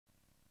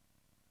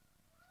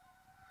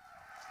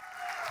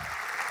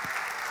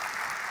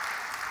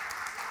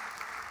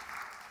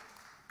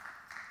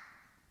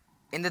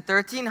In the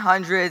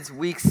 1300s,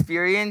 we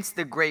experienced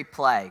the Great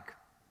Plague,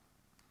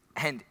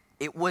 and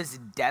it was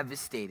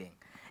devastating.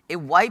 It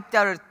wiped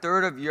out a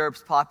third of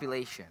Europe's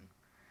population.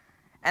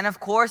 And of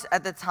course,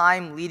 at the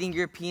time, leading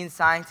European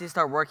scientists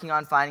are working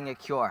on finding a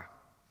cure.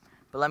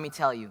 But let me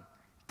tell you,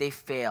 they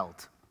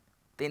failed.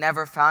 They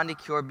never found a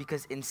cure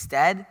because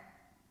instead,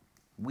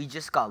 we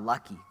just got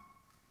lucky.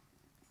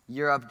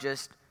 Europe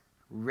just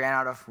ran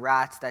out of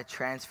rats that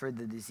transferred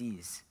the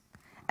disease.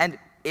 And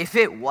if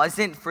it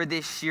wasn't for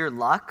this sheer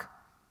luck,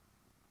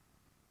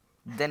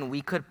 then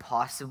we could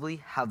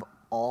possibly have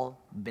all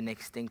been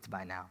extinct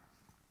by now.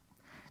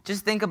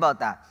 Just think about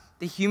that.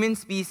 The human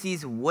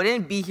species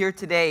wouldn't be here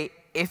today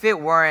if it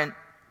weren't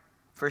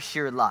for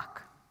sheer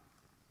luck.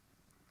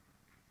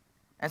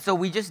 And so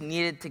we just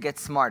needed to get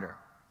smarter,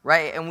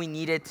 right? And we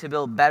needed to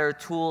build better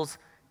tools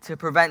to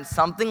prevent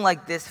something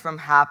like this from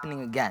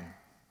happening again.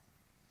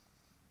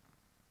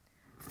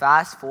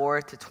 Fast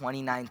forward to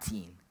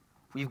 2019.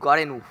 We've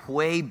gotten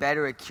way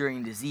better at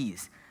curing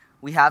disease.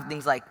 We have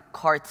things like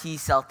CAR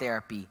T-cell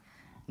therapy,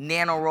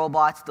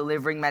 nanorobots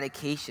delivering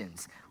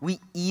medications. We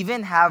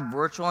even have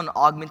virtual and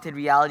augmented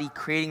reality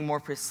creating more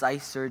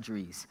precise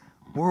surgeries.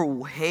 We're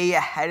way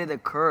ahead of the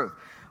curve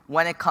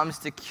when it comes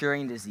to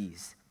curing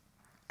disease.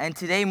 And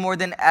today, more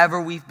than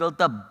ever, we've built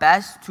the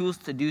best tools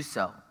to do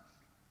so.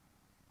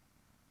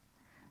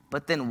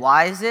 But then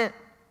why is it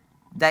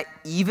that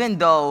even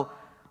though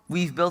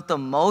we've built the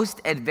most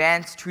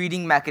advanced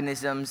treating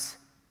mechanisms,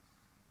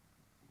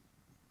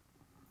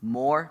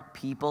 more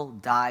people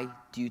die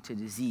due to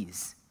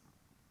disease?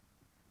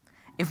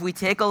 If we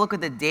take a look at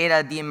the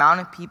data, the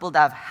amount of people that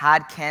have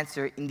had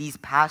cancer in these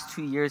past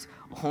 2 years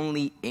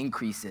only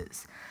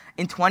increases.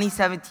 In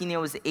 2017, it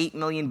was 8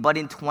 million, but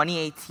in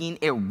 2018,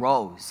 it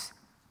rose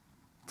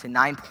to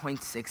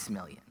 9.6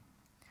 million.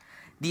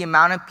 The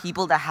amount of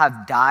people that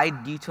have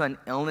died due to an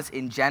illness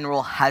in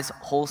general has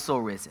also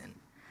risen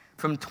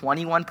from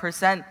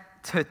 21%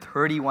 to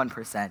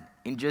 31%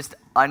 in just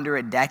under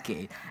a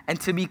decade.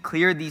 And to be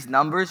clear, these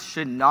numbers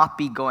should not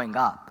be going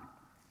up.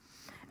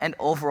 And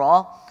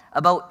overall,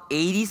 about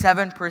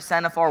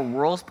 87% of our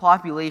world's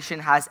population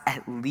has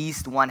at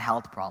least one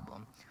health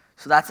problem.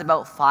 So that's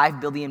about 5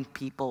 billion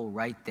people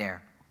right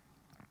there.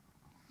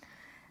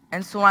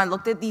 And so when I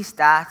looked at these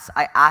stats,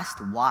 I asked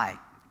why.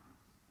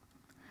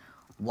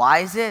 Why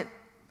is it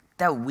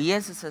that we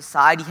as a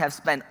society have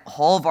spent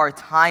all of our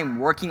time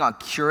working on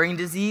curing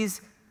disease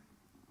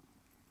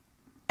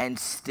and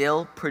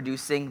still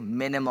producing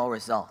minimal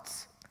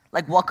results?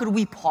 Like, what could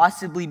we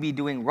possibly be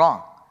doing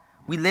wrong?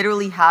 We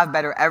literally have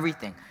better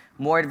everything.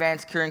 More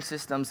advanced curing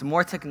systems,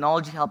 more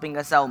technology helping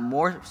us out,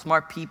 more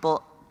smart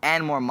people,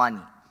 and more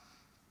money.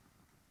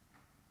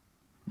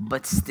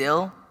 But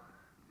still,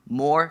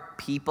 more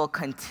people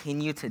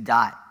continue to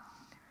die.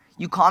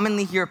 You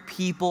commonly hear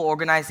people,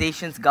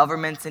 organizations,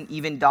 governments, and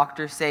even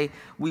doctors say,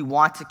 we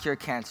want to cure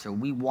cancer,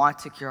 we want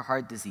to cure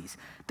heart disease.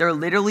 There are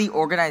literally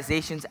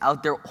organizations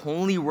out there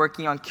only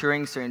working on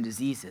curing certain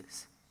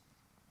diseases.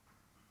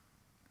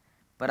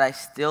 But I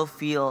still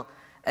feel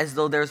as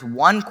though there's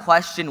one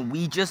question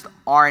we just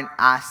aren't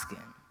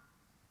asking.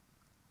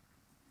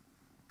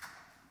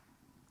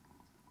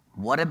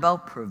 What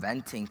about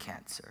preventing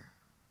cancer?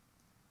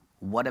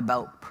 What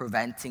about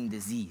preventing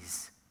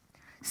disease?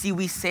 See,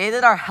 we say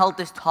that our health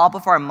is top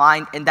of our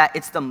mind and that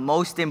it's the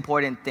most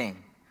important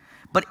thing.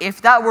 But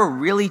if that were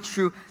really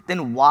true,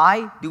 then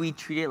why do we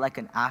treat it like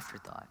an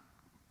afterthought?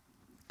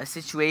 A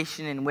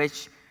situation in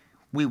which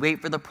we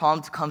wait for the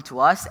problem to come to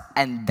us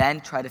and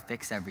then try to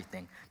fix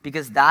everything.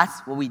 Because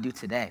that's what we do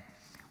today.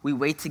 We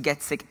wait to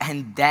get sick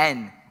and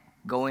then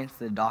go into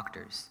the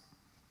doctors.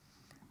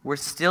 We're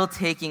still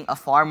taking a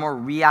far more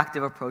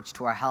reactive approach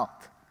to our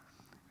health.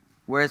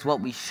 Whereas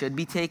what we should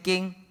be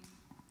taking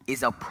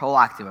is a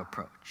proactive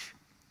approach.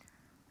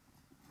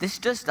 This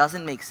just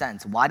doesn't make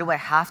sense. Why do I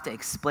have to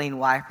explain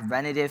why a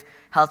preventative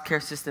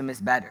healthcare system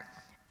is better?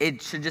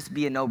 It should just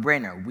be a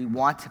no-brainer. We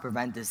want to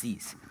prevent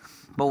disease.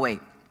 But wait,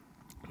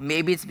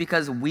 maybe it's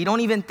because we don't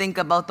even think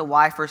about the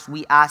why first.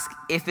 We ask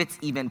if it's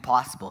even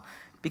possible.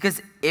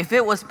 Because if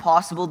it was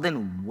possible,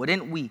 then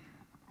wouldn't we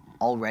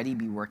already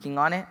be working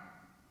on it?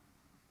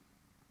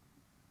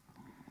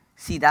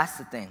 See, that's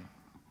the thing.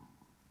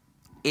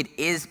 It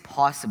is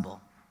possible,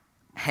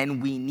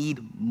 and we need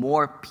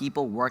more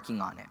people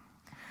working on it.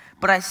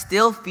 But I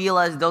still feel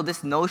as though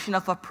this notion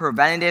of a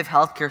preventative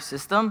healthcare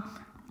system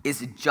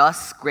is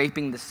just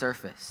scraping the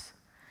surface.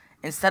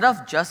 Instead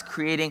of just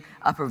creating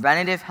a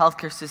preventative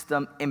healthcare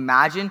system,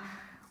 imagine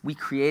we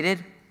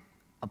created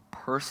a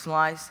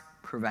personalized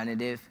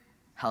preventative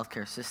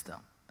healthcare system.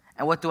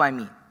 And what do I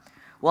mean?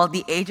 Well, at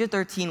the age of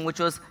 13, which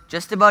was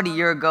just about a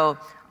year ago,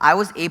 I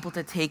was able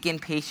to take in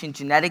patient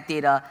genetic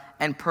data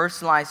and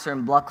personalize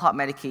certain blood clot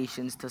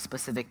medications to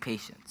specific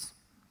patients.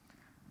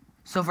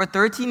 So for a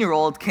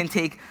 13-year-old can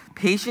take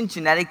patient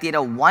genetic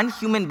data, one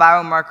human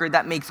biomarker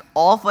that makes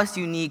all of us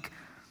unique,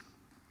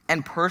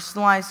 and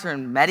personalize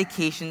certain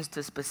medications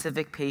to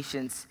specific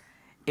patients,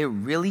 it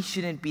really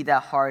shouldn't be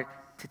that hard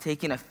to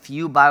take in a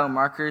few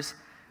biomarkers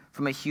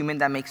from a human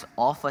that makes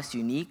all of us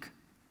unique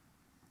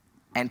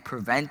and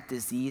prevent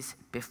disease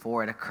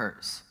before it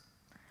occurs.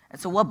 And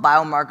so what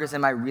biomarkers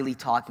am I really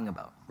talking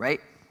about, right?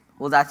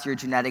 Well, that's your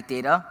genetic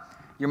data,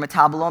 your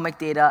metabolomic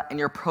data, and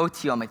your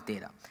proteomic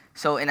data.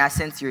 So in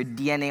essence, your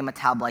DNA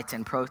metabolites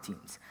and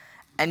proteins.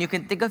 And you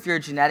can think of your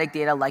genetic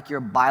data like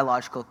your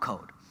biological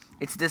code.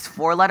 It's this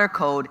 4-letter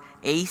code,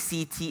 A,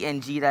 C, T,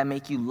 and G, that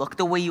make you look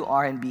the way you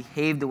are and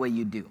behave the way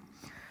you do.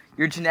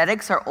 Your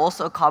genetics are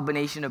also a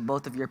combination of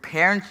both of your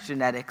parents'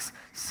 genetics,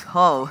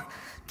 so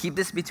keep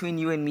this between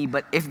you and me,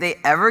 but if they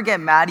ever get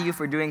mad at you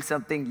for doing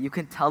something, you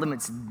can tell them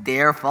it's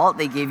their fault,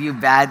 they gave you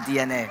bad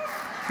DNA.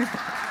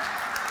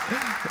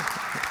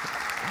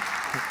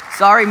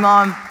 Sorry,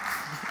 Mom.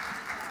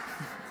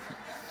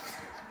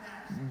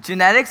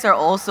 Genetics are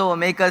also what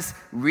make us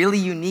really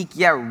unique,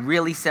 yet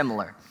really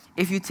similar.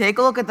 If you take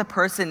a look at the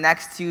person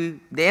next to you,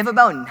 they have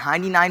about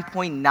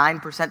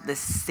 99.9% the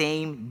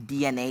same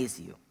DNA as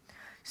you.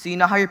 So you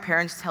know how your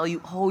parents tell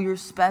you, oh, you're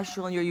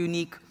special and you're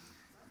unique?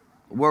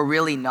 We're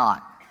really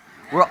not.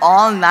 We're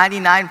all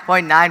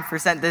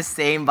 99.9% the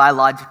same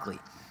biologically.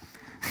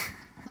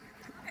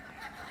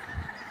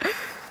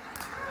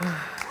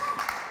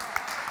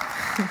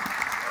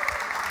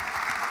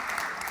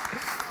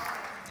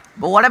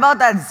 But what about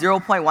that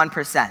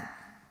 0.1%?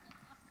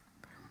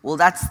 Well,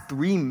 that's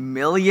 3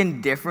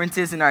 million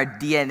differences in our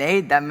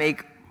DNA that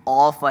make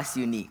all of us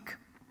unique.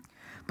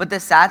 But the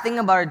sad thing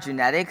about our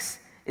genetics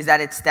is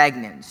that it's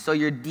stagnant, so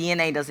your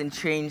DNA doesn't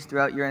change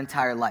throughout your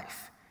entire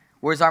life,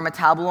 whereas our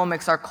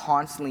metabolomics are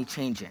constantly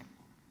changing.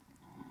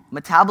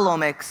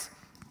 Metabolomics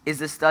is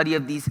the study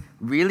of these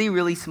really,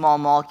 really small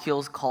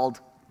molecules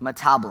called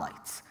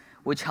metabolites,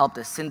 which help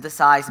to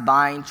synthesize,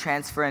 bind,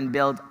 transfer, and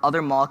build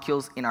other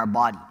molecules in our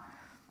body.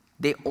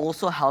 They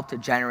also help to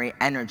generate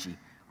energy,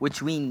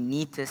 which we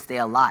need to stay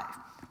alive.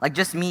 Like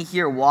just me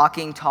here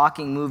walking,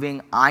 talking,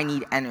 moving, I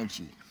need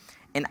energy.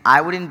 And I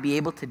wouldn't be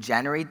able to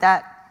generate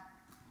that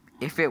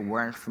if it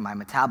weren't for my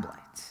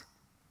metabolites.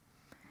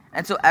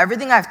 And so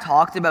everything I've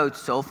talked about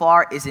so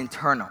far is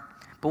internal.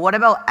 But what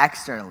about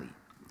externally?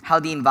 How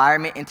the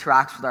environment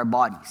interacts with our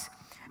bodies.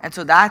 And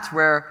so that's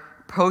where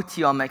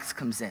proteomics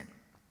comes in.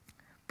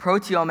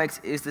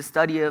 Proteomics is the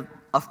study of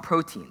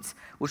proteins,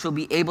 which will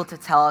be able to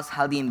tell us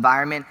how the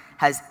environment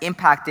has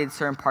impacted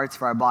certain parts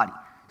of our body.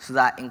 So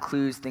that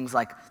includes things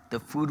like the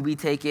food we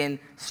take in,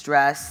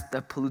 stress,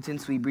 the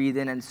pollutants we breathe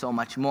in, and so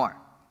much more.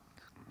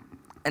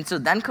 And so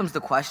then comes the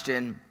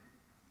question,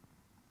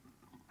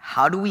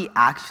 how do we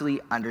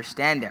actually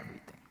understand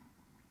everything?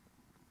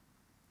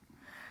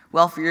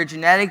 Well, for your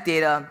genetic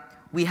data,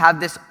 we have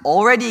this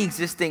already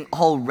existing,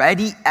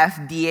 already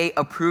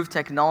FDA-approved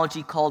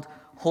technology called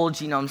whole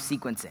genome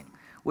sequencing,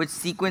 which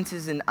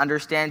sequences and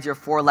understands your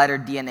 4-letter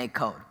DNA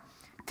code.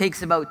 It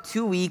takes about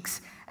 2 weeks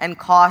and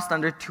costs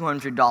under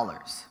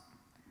 $200.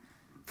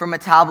 For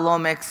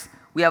metabolomics,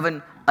 we have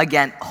an,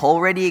 again,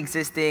 already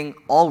existing,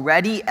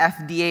 already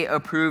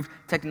FDA-approved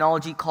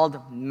technology called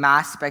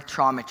mass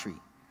spectrometry,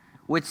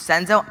 which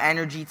sends out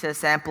energy to a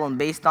sample and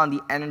based on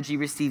the energy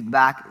received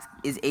back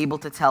is able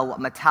to tell what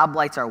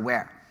metabolites are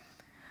where.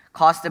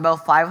 Costs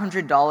about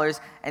 $500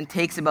 and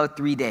takes about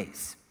 3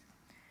 days.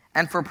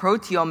 And for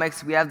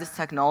proteomics, we have this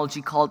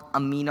technology called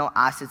amino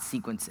acid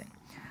sequencing,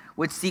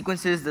 which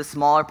sequences the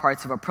smaller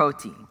parts of a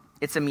protein,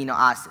 its amino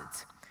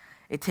acids.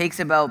 It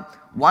takes about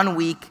 1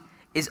 week,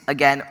 is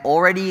again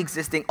already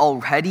existing,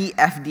 already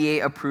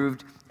FDA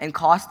approved, and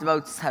costs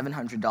about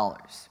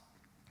 $700.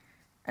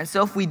 And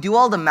so if we do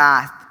all the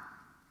math,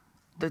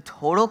 the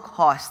total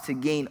cost to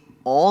gain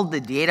all the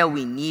data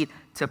we need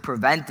to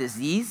prevent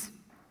disease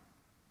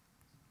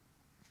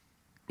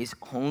is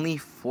only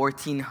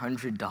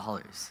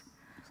 $1,400.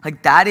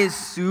 Like, that is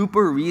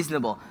super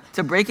reasonable.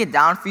 To break it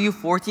down for you,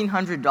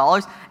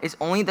 $1,400 is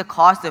only the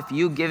cost of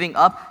you giving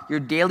up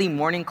your daily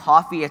morning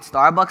coffee at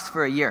Starbucks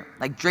for a year.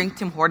 Like, drink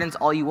Tim Hortons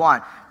all you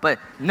want, but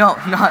no,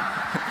 not,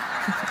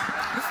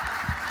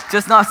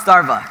 just not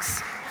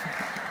Starbucks.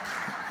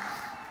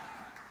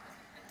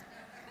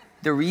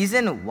 The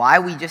reason why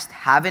we just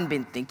haven't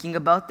been thinking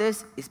about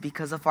this is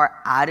because of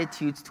our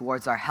attitudes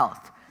towards our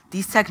health.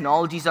 These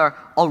technologies are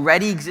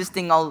already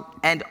existing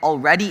and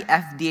already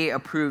FDA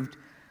approved.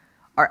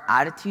 Our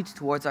attitudes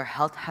towards our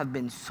health have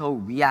been so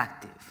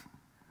reactive.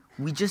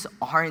 We just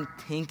aren't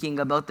thinking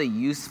about the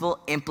useful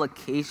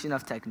implication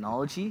of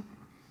technology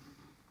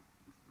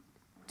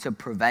to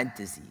prevent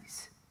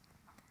disease.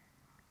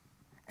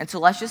 And so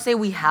let's just say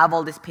we have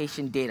all this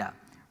patient data,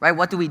 right?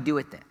 What do we do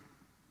with it?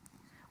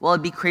 Well,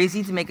 it'd be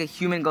crazy to make a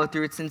human go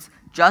through it since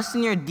just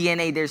in your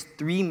DNA there's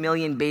 3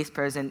 million base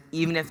pairs, and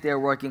even if they're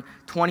working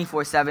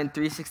 24/7,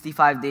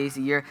 365 days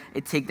a year,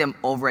 it'd take them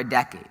over a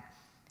decade.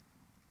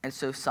 And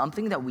so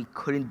something that we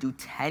couldn't do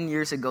 10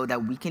 years ago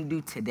that we can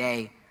do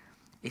today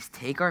is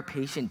take our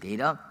patient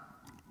data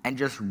and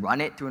just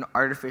run it through an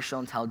artificial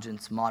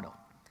intelligence model.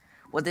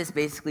 What this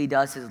basically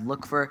does is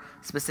look for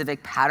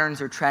specific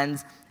patterns or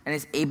trends and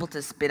is able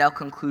to spit out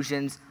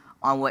conclusions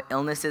on what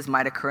illnesses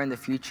might occur in the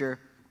future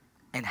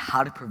and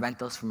how to prevent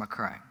those from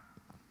occurring.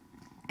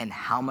 And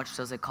how much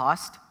does it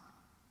cost?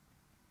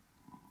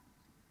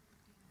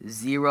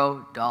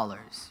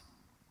 $0.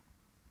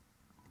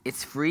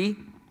 It's free,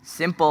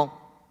 simple,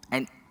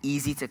 and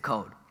easy to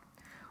code.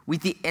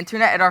 With the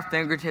internet at our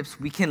fingertips,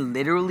 we can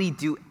literally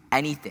do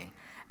anything.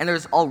 And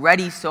there's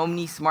already so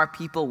many smart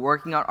people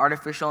working on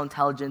artificial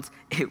intelligence,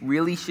 it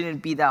really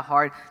shouldn't be that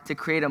hard to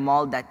create a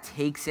model that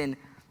takes in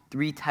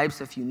 3 types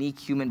of unique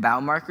human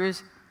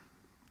biomarkers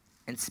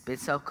and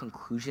spits out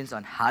conclusions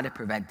on how to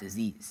prevent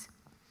disease.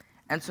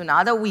 And so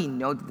now that we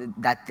know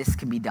that this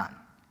can be done,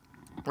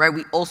 right,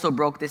 we also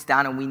broke this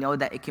down and we know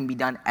that it can be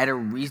done at a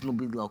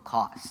reasonably low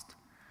cost.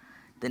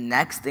 The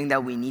next thing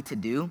that we need to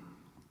do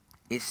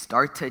is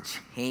start to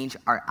change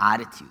our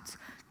attitudes.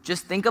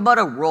 Just think about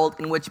a world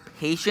in which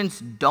patients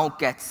don't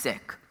get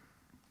sick.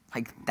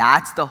 Like,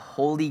 that's the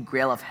holy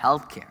grail of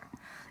healthcare.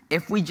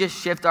 If we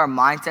just shift our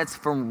mindsets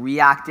from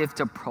reactive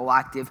to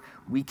proactive,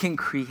 we can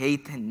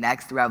create the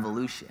next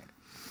revolution.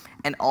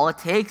 And all it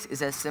takes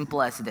is as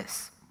simple as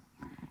this: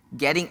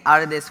 getting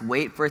out of this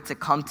wait for it to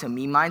come to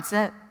me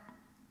mindset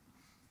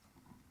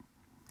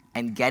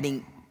and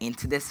getting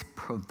into this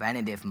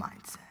preventative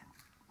mindset.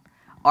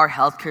 Our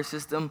healthcare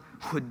system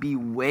would be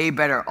way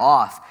better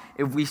off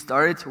if we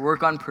started to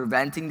work on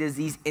preventing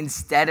disease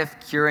instead of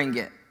curing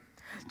it.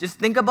 Just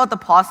think about the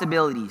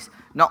possibilities.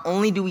 Not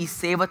only do we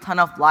save a ton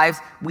of lives,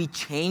 we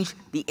change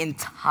the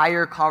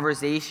entire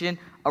conversation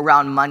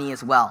around money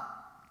as well.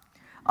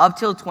 Up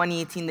till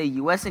 2018, the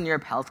US and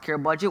Europe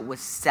healthcare budget was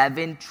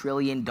 $7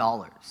 trillion.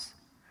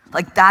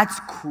 Like, that's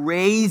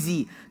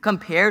crazy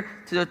compared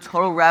to the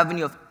total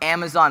revenue of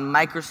Amazon,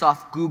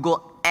 Microsoft,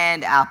 Google,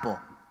 and Apple,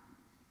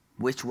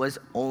 which was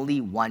only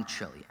 $1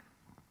 trillion.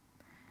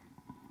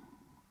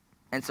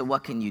 And so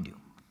what can you do?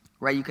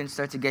 Right, you can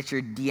start to get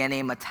your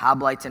DNA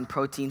metabolites and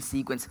protein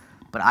sequence,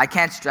 but I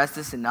can't stress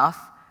this enough.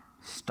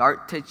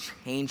 Start to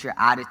change your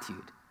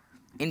attitude.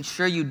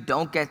 Ensure you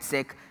don't get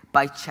sick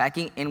by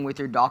checking in with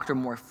your doctor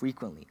more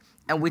frequently.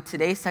 And with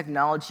today's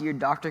technology, your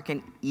doctor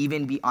can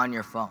even be on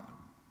your phone.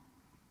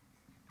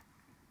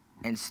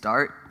 And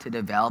start to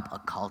develop a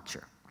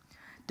culture.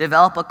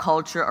 Develop a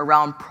culture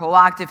around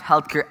proactive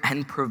healthcare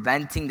and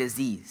preventing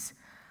disease.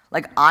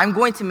 Like, I'm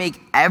going to make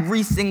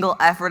every single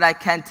effort I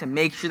can to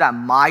make sure that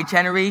my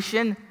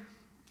generation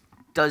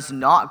does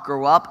not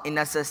grow up in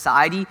a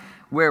society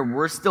where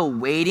we're still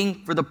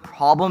waiting for the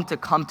problem to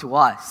come to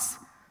us.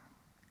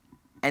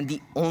 And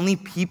the only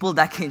people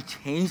that can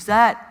change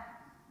that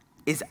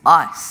is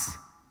us.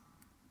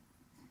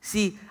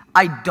 See,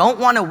 I don't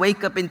want to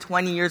wake up in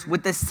 20 years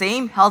with the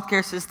same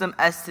healthcare system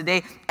as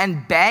today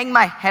and bang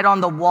my head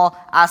on the wall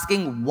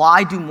asking,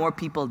 why do more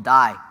people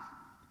die?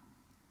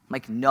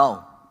 Like,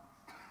 no.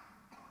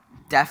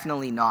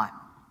 Definitely not.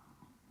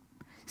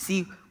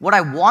 See, what I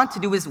want to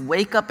do is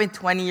wake up in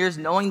 20 years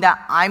knowing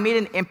that I made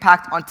an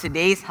impact on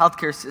today's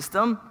healthcare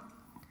system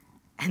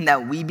and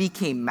that we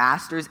became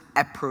masters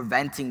at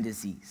preventing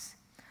disease.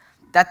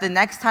 That the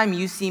next time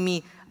you see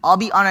me, I'll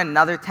be on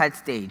another TED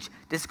stage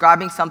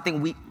describing something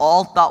we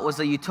all thought was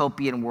a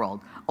utopian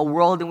world, a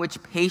world in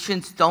which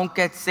patients don't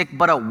get sick,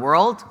 but a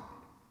world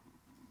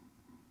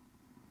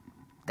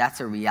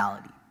that's a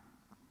reality.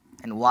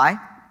 And why?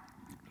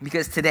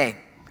 Because today,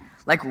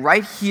 like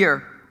right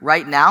here,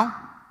 right now,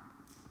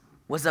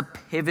 was a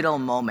pivotal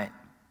moment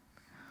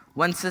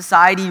when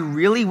society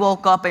really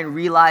woke up and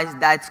realized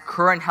that its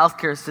current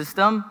healthcare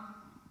system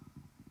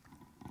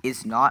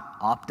is not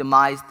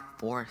optimized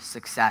for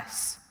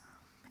success.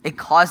 It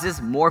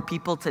causes more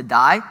people to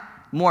die,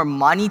 more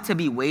money to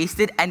be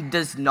wasted, and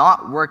does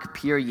not work,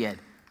 period.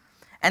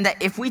 And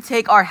that if we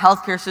take our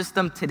healthcare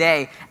system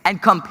today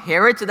and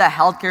compare it to the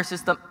healthcare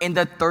system in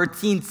the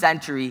 13th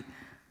century,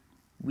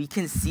 we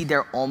can see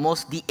they're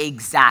almost the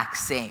exact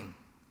same.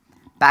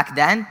 Back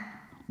then,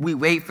 we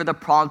wait for the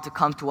problem to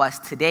come to us.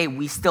 Today,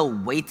 we still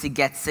wait to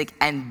get sick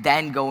and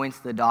then go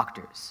into the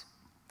doctors.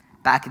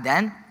 Back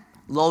then,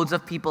 loads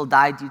of people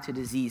died due to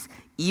disease.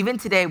 Even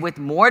today, with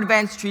more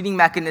advanced treating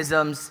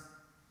mechanisms,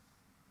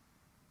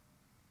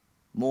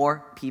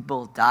 more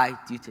people die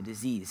due to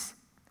disease.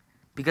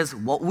 Because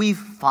what we've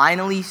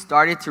finally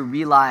started to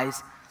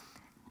realize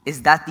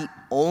is that the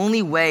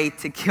only way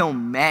to kill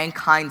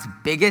mankind's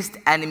biggest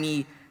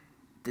enemy,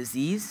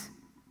 disease,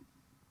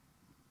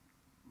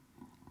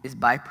 is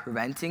by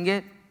preventing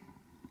it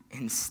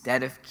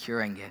instead of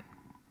curing it.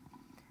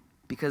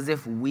 Because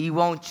if we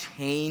won't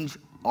change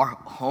our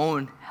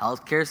own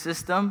healthcare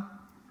system,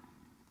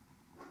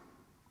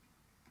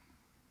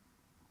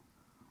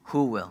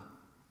 who will?